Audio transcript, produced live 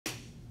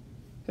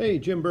Hey,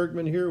 Jim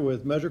Bergman here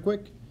with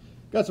measureQuick.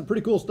 Got some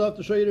pretty cool stuff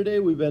to show you today.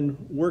 We've been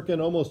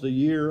working almost a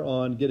year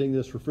on getting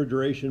this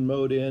refrigeration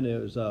mode in. It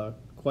was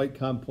quite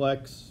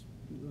complex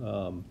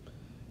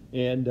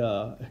and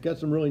got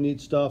some really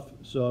neat stuff.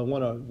 So I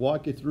want to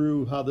walk you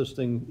through how this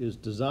thing is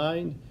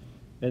designed.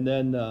 And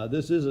then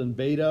this is in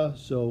beta,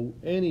 so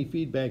any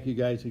feedback you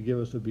guys could give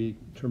us would be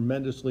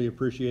tremendously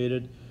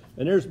appreciated.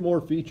 And there's more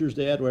features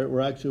to add.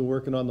 We're actually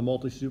working on the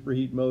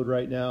multi-superheat mode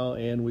right now,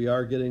 and we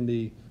are getting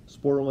the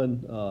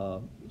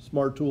Sporlan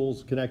smart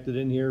tools connected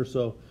in here,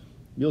 so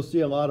you'll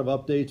see a lot of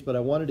updates. But I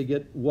wanted to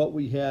get what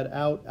we had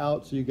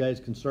out so you guys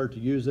can start to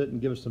use it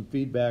and give us some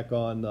feedback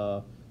on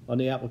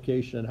the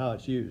application and how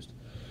it's used.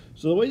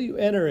 So the way you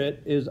enter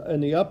it is in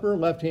the upper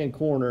left-hand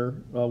corner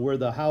where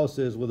the house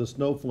is with a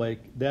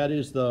snowflake. That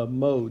is the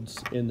modes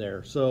in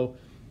there. So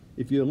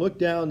if you look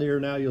down there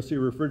now, you'll see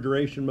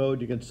refrigeration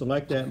mode. You can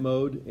select that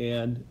mode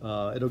and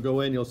it'll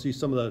go in. You'll see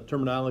some of the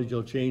terminology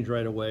will change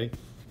right away.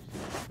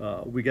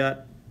 We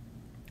got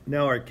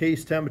now our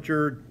case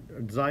temperature,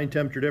 design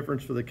temperature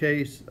difference for the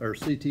case, our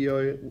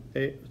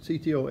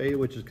CTOA,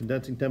 which is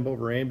condensing temp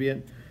over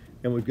ambient,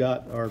 and we've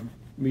got our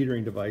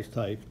metering device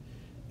type.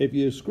 If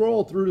you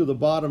scroll through to the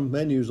bottom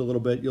menus a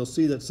little bit, you'll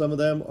see that some of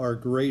them are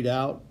grayed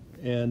out,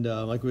 and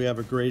like we have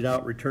a grayed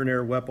out return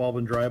air, wet bulb,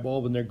 and dry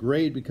bulb, and they're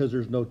grayed because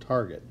there's no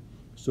target.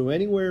 So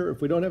anywhere,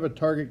 if we don't have a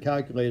target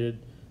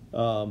calculated,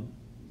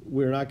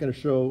 we're not going to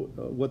show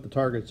what the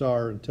targets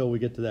are until we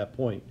get to that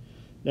point.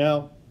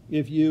 Now,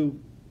 if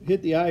you hit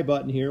the I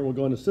button here, we'll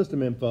go into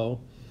System Info.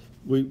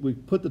 We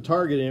put the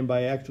target in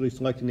by actually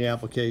selecting the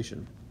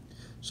application.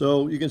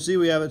 So you can see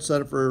we have it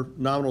set up for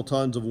nominal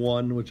tons of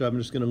 1, which I'm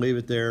just going to leave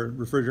it there.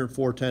 Refrigerant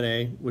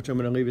 410A, which I'm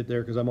going to leave it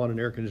there because I'm on an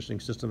air conditioning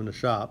system in the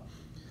shop.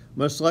 I'm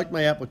going to select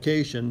my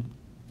application,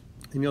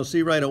 and you'll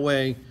see right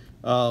away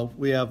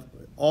we have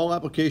all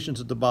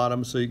applications at the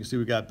bottom. So you can see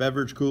we've got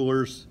beverage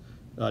coolers,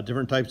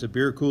 different types of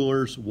beer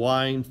coolers,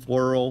 wine,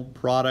 floral,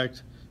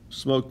 product,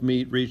 smoked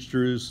meat,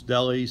 reach-throughs,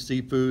 deli,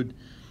 seafood,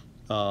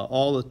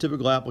 all the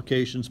typical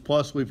applications.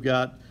 Plus we've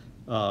got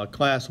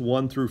class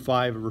 1 through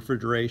 5 of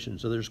refrigeration.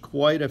 So there's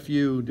quite a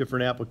few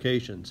different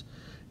applications.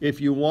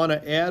 If you want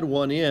to add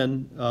one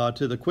in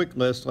to the quick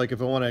list, like if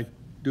I want to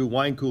do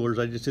wine coolers,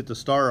 I just hit the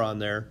star on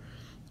there,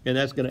 and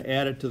that's going to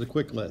add it to the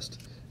quick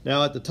list.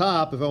 Now at the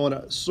top, if I want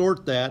to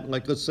sort that,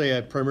 like let's say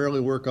I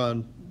primarily work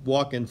on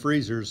walk-in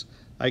freezers,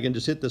 I can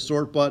just hit the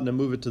sort button and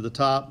move it to the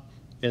top,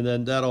 and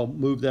then that'll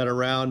move that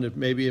around. If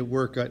maybe it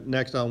work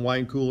next on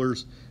wine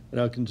coolers, and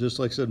I can just,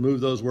 like I said,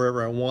 move those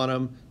wherever I want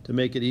them to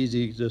make it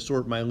easy to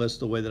sort my list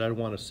the way that I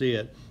want to see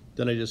it.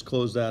 Then I just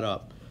close that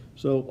up.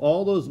 So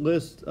all those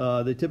lists,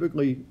 they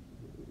typically,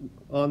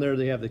 on there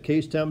they have the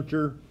case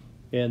temperature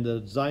and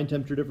the design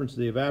temperature difference of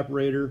the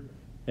evaporator,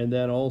 and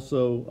then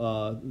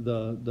also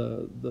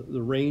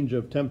the range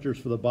of temperatures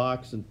for the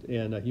box and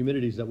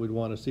humidities that we'd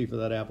want to see for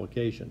that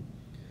application.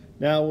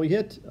 Now we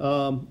hit,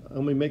 let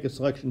me make a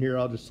selection here.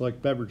 I'll just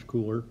select beverage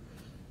cooler,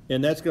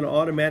 and that's going to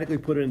automatically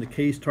put it in the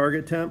case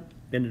target temp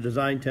and the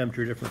design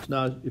temperature difference.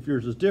 Now, if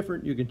yours is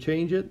different, you can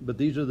change it, but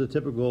these are the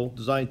typical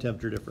design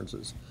temperature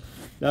differences.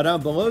 Now,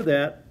 down below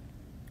that,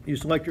 you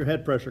select your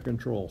head pressure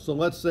control. So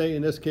let's say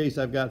in this case,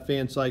 I've got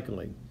fan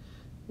cycling.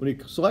 When you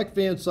select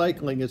fan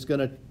cycling, it's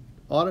going to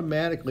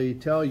automatically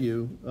tell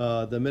you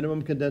the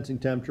minimum condensing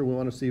temperature we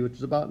want to see, which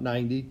is about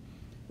 90.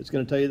 It's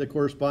going to tell you the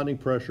corresponding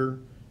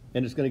pressure,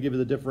 and it's going to give you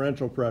the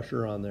differential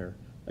pressure on there.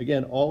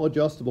 Again, all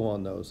adjustable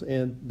on those,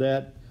 and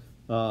that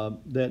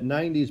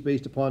 90 is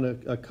based upon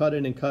a cut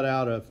in and cut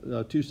out of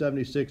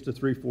 276 to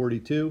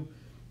 342,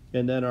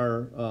 and then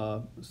our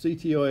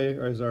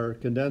CTOA is our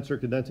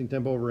condensing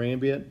temp over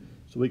ambient,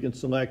 so we can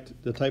select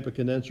the type of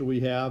condenser we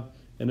have,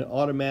 and it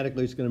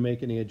automatically is going to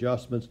make any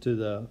adjustments to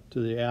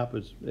the app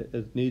as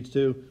it needs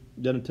to.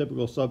 Then a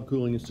typical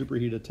subcooling and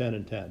superheat of 10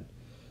 and 10.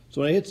 So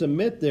when I hit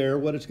submit there,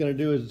 what it's going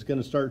to do is it's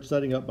going to start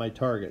setting up my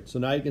target. So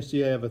now you can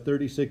see I have a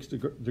 36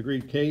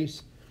 degree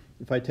case.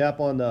 If I tap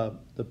on the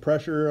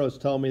pressure arrow, it's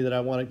telling me that I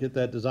want to get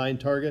that design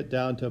target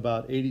down to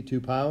about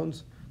 82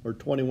 pounds or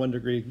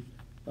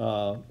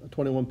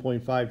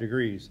 21.5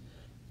 degrees.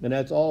 And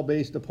that's all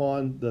based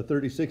upon the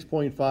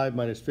 36.5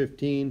 minus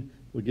 15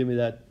 would give me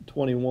that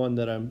 21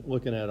 that I'm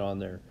looking at on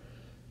there.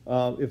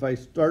 If I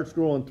start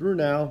scrolling through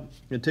now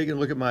and taking a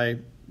look at the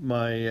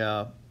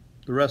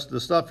rest of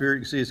the stuff here,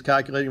 you can see it's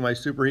calculating my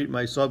superheat,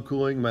 my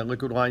subcooling, my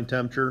liquid line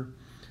temperature.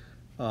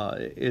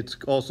 It's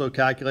also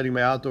calculating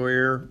my outdoor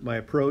air, my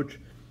approach.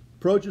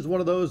 Approach is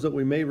one of those that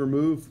we may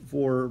remove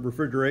for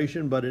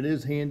refrigeration, but it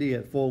is handy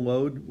at full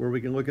load where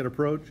we can look at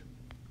approach.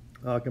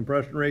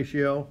 Compression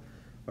ratio,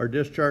 our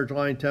discharge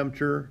line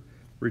temperature,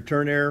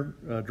 return air,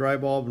 dry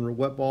bulb and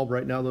wet bulb.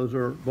 Right now those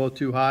are both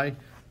too high.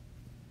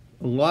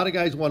 A lot of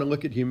guys want to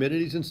look at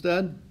humidities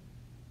instead.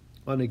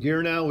 On the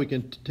gear now, we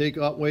can take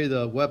away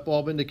the wet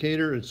bulb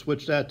indicator and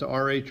switch that to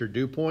RH or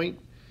dew point.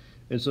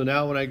 And so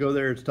now when I go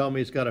there, it's telling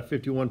me it's got a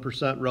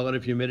 51%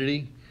 relative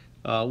humidity,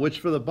 which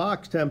for the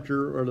box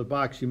temperature or the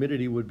box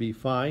humidity would be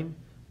fine.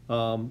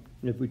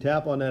 If we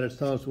tap on that, it's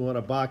telling us we want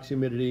a box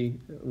humidity.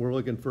 We're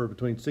looking for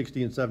between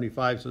 60 and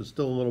 75, so it's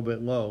still a little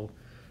bit low.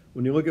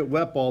 When you look at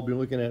wet bulb, you're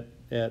looking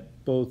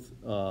at both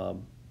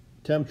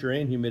temperature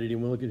and humidity.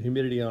 When we look at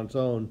humidity on its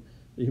own,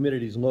 the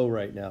humidity is low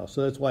right now,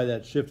 so that's why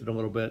that shifted a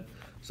little bit.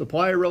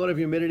 Supplier relative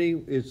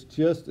humidity is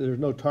just, there's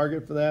no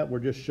target for that. We're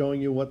just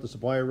showing you what the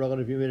supplier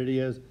relative humidity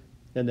is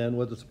and then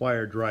what the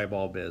supplier dry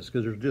bulb is,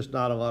 because there's just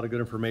not a lot of good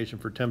information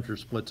for temperature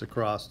splits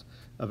across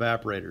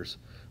evaporators.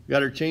 We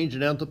got our change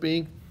in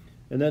enthalpy,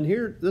 and then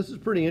here, this is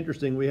pretty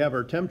interesting. We have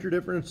our temperature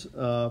difference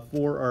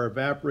for our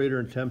evaporator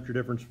and temperature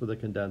difference for the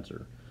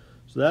condenser.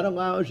 So that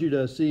allows you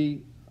to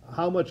see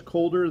how much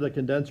colder the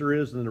condenser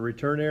is than the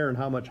return air, and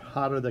how much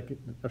colder the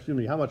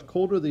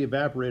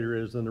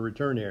evaporator is than the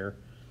return air,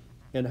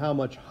 and how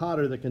much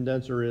hotter the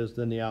condenser is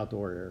than the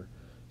outdoor air.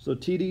 So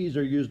TDs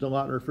are used a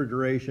lot in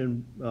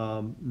refrigeration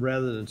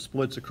rather than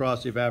splits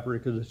across the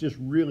evaporator, because it's just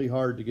really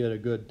hard to get a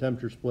good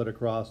temperature split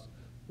across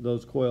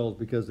those coils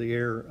because the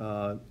air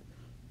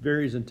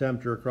varies in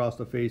temperature across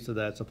the face of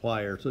that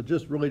supplier. So it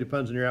just really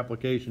depends on your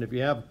application. If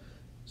you have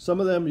some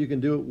of them, you can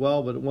do it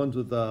well, but ones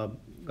with a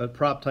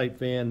prop type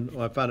fan,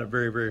 well, I found it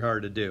very, very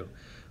hard to do.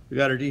 We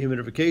got our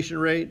dehumidification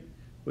rate.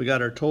 We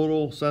got our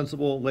total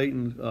sensible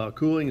latent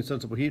cooling and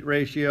sensible heat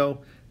ratio. And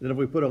then if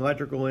we put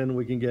electrical in,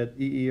 we can get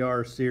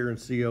EER, SEER, and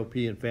COP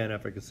and fan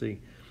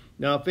efficacy.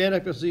 Now, fan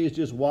efficacy is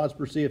just watts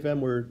per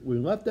CFM. We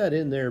left that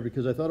in there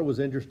because I thought it was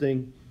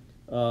interesting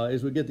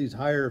as we get these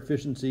higher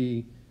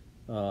efficiency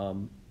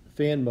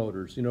fan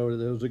motors. You know,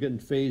 those are getting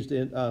phased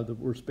in.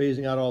 We're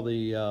spacing out all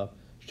the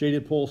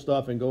shaded pole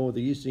stuff and going with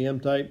the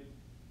ECM type.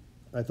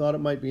 I thought it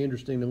might be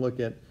interesting to look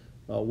at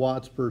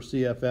watts per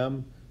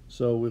CFM.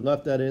 So we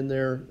left that in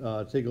there.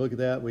 Take a look at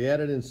that. We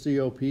added in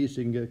COP so you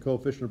can get a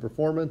coefficient of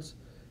performance.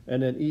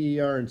 And then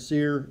EER and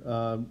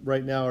SEER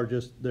right now are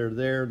just, they're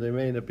there. They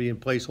may end up being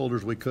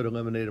placeholders. We could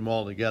eliminate them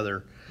all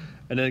together.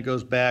 And then it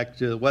goes back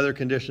to the weather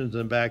conditions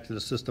and back to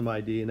the system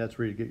ID, and that's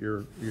where you get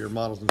your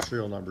models and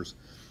serial numbers.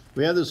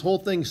 We have this whole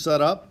thing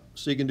set up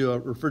so you can do a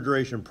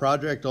refrigeration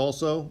project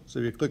also. So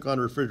if you click on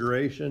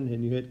refrigeration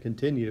and you hit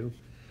continue,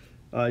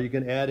 you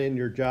can add in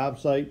your job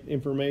site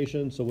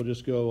information. So we'll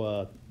just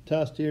go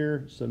test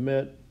here,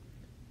 submit.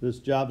 This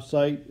job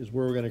site is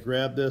where we're going to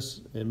grab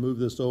this and move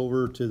this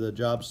over to the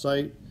job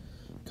site.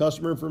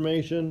 Customer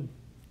information,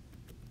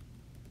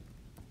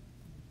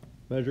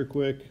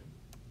 measureQuick.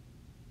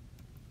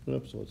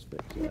 Oops, let's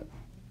fix that.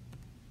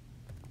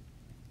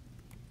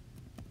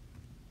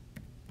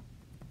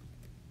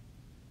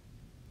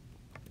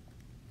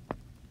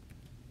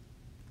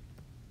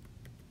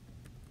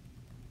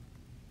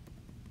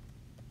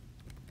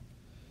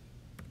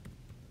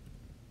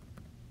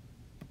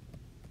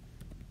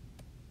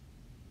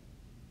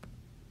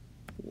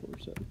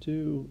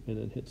 And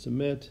then hit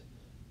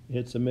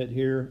submit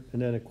here,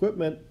 and then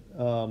equipment.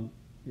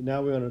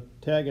 Now we want to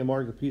tag and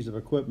mark the piece of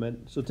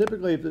equipment. So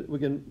typically we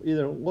can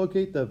either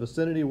locate the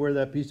vicinity where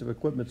that piece of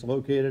equipment is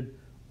located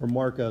or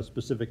mark a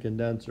specific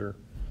condenser.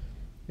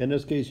 In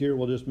this case here,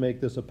 we'll just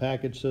make this a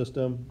package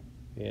system,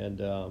 and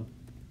we'll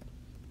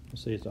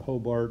say it's a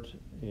Hobart,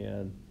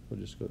 and we'll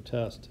just go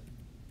test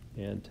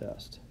and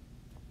test,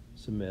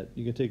 submit.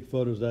 You can take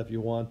photos of that if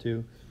you want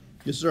to.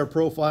 This is our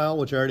profile,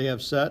 which I already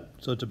have set.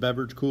 So it's a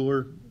beverage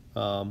cooler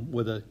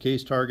with a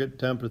case target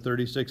temp of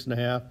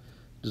 36.5,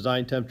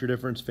 design temperature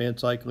difference, fan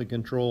cycling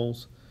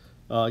controls.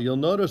 You'll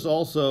notice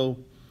also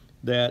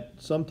that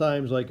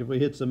sometimes, like if we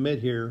hit submit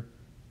here,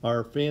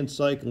 our fan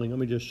cycling, let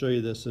me just show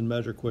you this in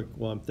measureQuick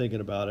while I'm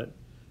thinking about it.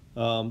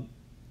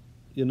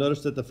 You'll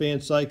notice that the fan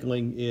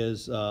cycling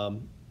is not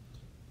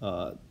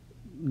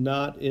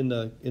in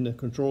the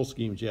control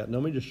schemes yet. Now,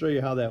 let me just show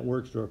you how that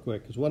works real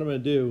quick, because what I'm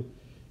going to do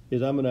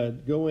is I'm going to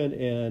go in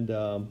and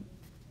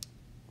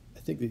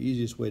I think the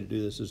easiest way to do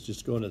this is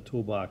just go in the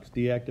toolbox,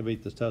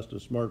 deactivate the test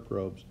of smart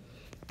probes,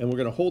 and we're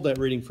going to hold that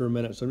reading for a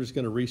minute. So I'm just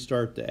going to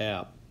restart the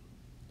app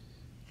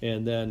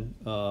and then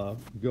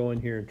go in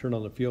here and turn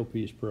on the field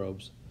piece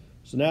probes.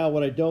 So now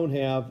what I don't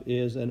have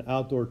is an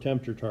outdoor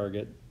temperature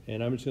target,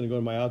 and I'm just going to go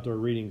to my outdoor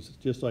readings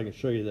just so I can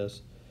show you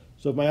this.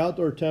 So if my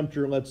outdoor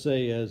temperature, let's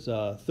say, is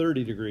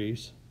 30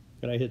 degrees,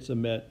 and I hit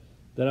submit,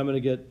 then I'm going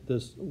to get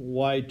this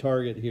wide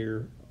target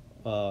here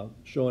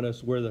showing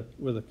us where the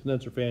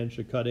condenser fan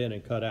should cut in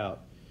and cut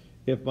out.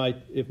 If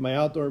my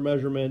outdoor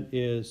measurement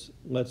is,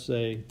 let's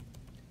say,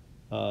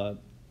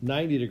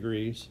 90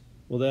 degrees,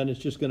 well, then it's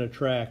just going to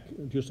track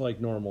just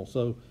like normal.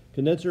 So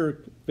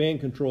condenser fan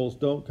controls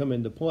don't come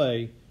into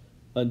play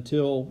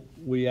until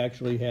we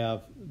actually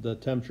have the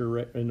temperature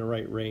in the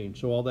right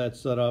range. So all that's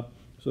set up,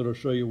 so it'll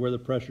show you where the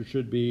pressure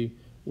should be,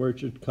 where it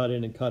should cut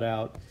in and cut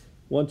out.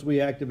 Once we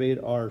activate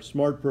our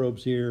smart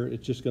probes here,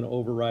 it's just going to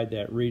override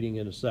that reading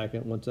in a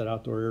second once that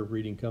outdoor air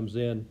reading comes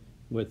in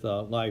with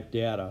live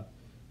data.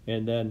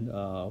 And then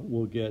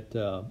we'll get,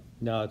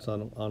 now it's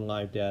on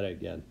live data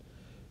again.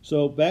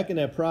 So back in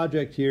that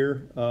project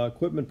here,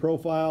 equipment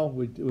profile,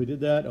 we did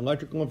that.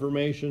 Electrical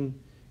information,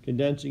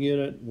 condensing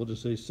unit, we'll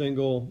just say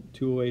single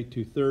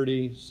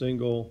 208-230,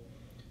 single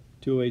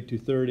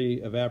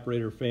 208-230,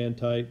 evaporator fan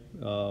type,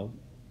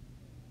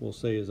 we'll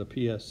say is a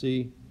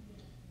PSC.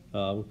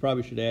 We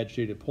probably should add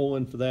shaded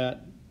pull-in for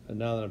that. And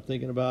now that I'm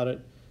thinking about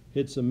it,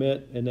 hit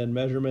submit, and then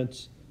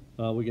measurements.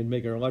 We can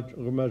make our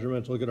electrical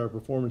measurements, look at our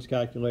performance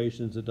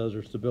calculations. It does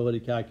our stability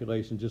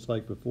calculations just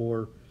like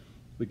before.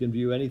 We can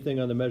view anything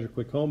on the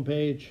measureQuick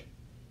homepage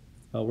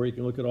where you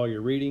can look at all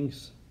your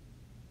readings,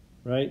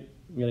 right?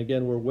 And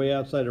again, we're way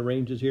outside of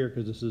ranges here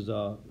because this is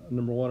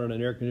number one on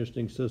an air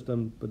conditioning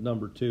system, but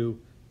number two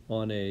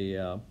on a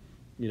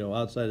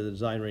outside of the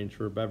design range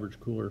for a beverage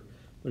cooler.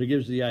 But it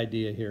gives you the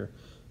idea here.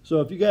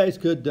 So if you guys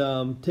could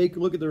take a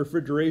look at the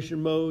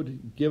refrigeration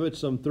mode, give it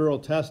some thorough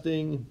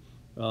testing,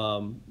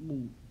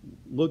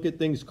 look at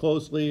things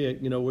closely.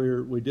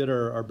 We did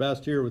our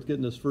best here with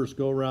getting this first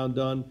go around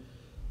done.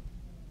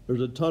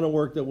 There's a ton of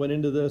work that went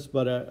into this,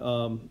 but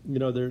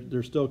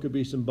there still could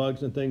be some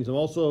bugs and things. I'm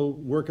also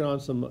working on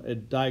some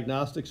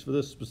diagnostics for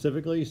this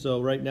specifically.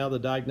 So right now the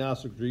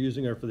diagnostics we're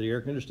using are for the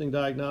air conditioning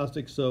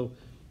diagnostics. So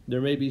there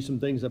may be some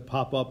things that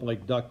pop up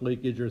like duct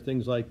leakage or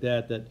things like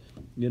that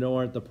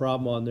aren't the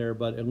problem on there,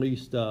 but at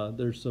least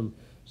there's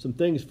some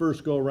things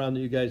first go around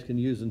that you guys can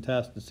use and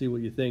test and see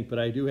what you think. But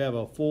I do have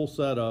a full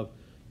set of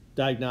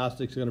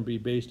diagnostics going to be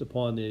based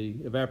upon the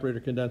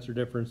evaporator condenser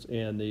difference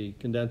and the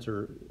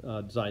condenser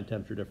design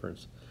temperature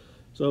difference.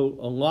 So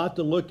a lot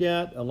to look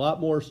at, a lot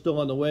more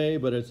still on the way,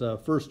 but it's a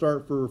first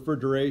start for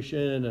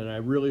refrigeration, and I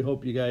really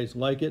hope you guys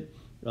like it.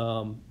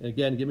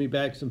 Again, give me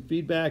back some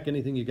feedback,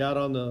 anything you got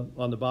on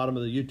the bottom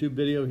of the YouTube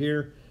video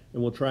here,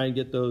 and we'll try and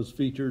get those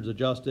features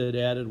adjusted,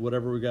 added,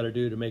 whatever we got to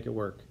do to make it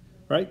work.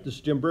 All right, this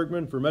is Jim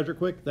Bergman for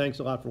measureQuick. Thanks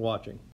a lot for watching.